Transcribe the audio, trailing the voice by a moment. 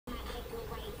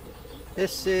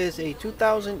This is a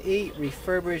 2008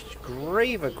 refurbished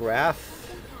Gravograph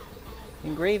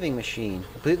engraving machine.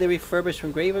 Completely refurbished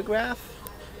from Gravograph.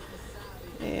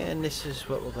 And this is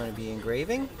what we're going to be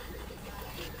engraving.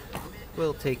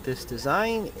 We'll take this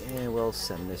design and we'll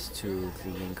send this to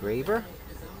the engraver.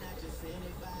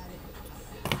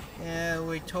 And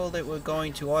we're told that we're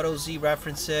going to AutoZ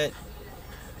reference it.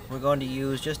 We're going to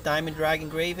use just diamond drag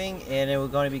engraving, and then we're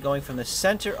going to be going from the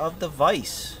center of the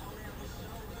vise.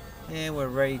 And we're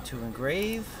ready to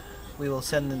engrave. We will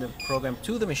send the program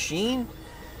to the machine.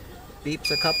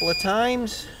 Beeps a couple of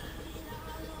times,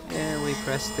 and we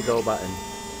press the go button.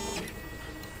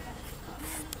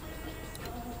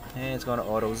 And it's going to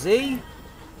AutoZ.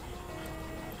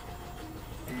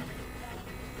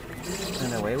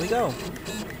 And away we go.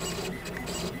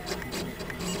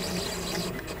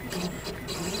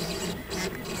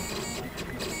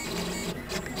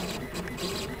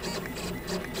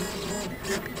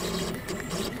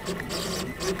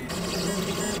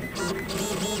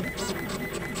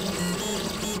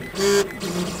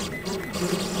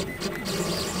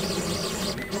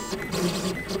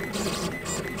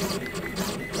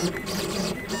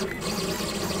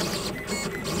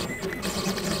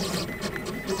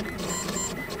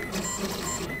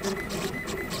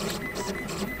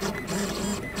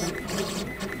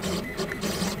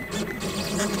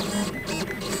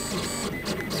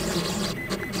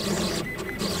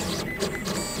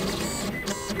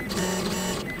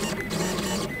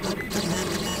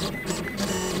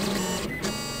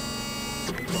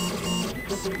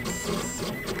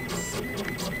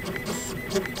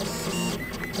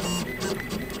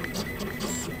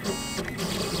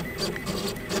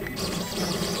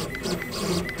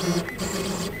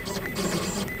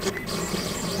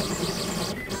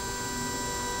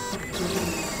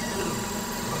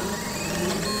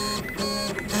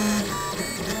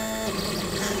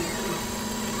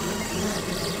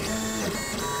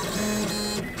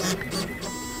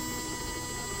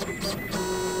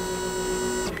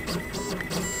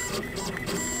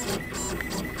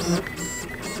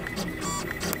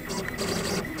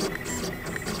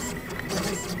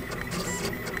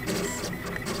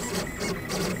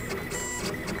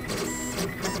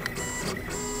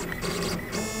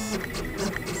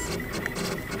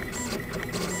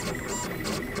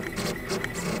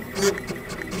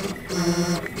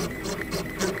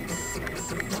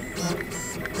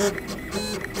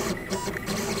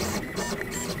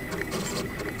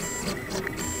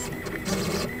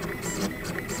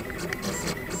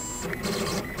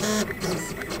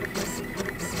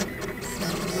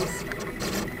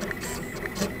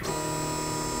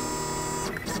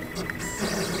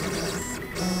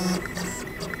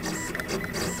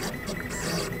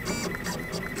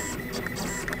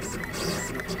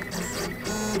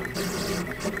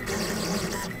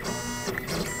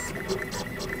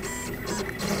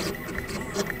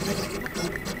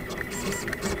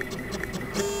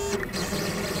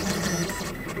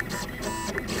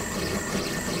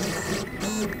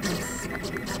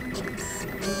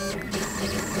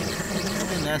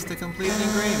 That's the completed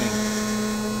engraving.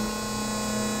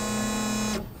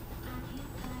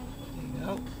 There you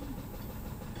go.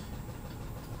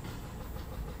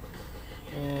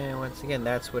 And once again,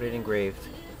 that's what it engraved.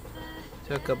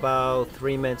 Took about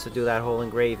 3 minutes to do that whole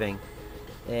engraving.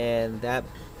 And that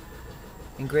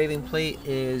engraving plate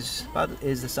is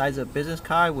the size of a business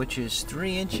card, which is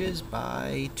 3 inches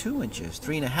by 2 inches,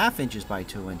 3.5 inches by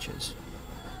 2 inches.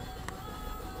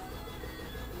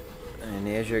 And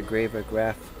there's your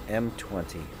Gravograph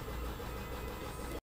M20.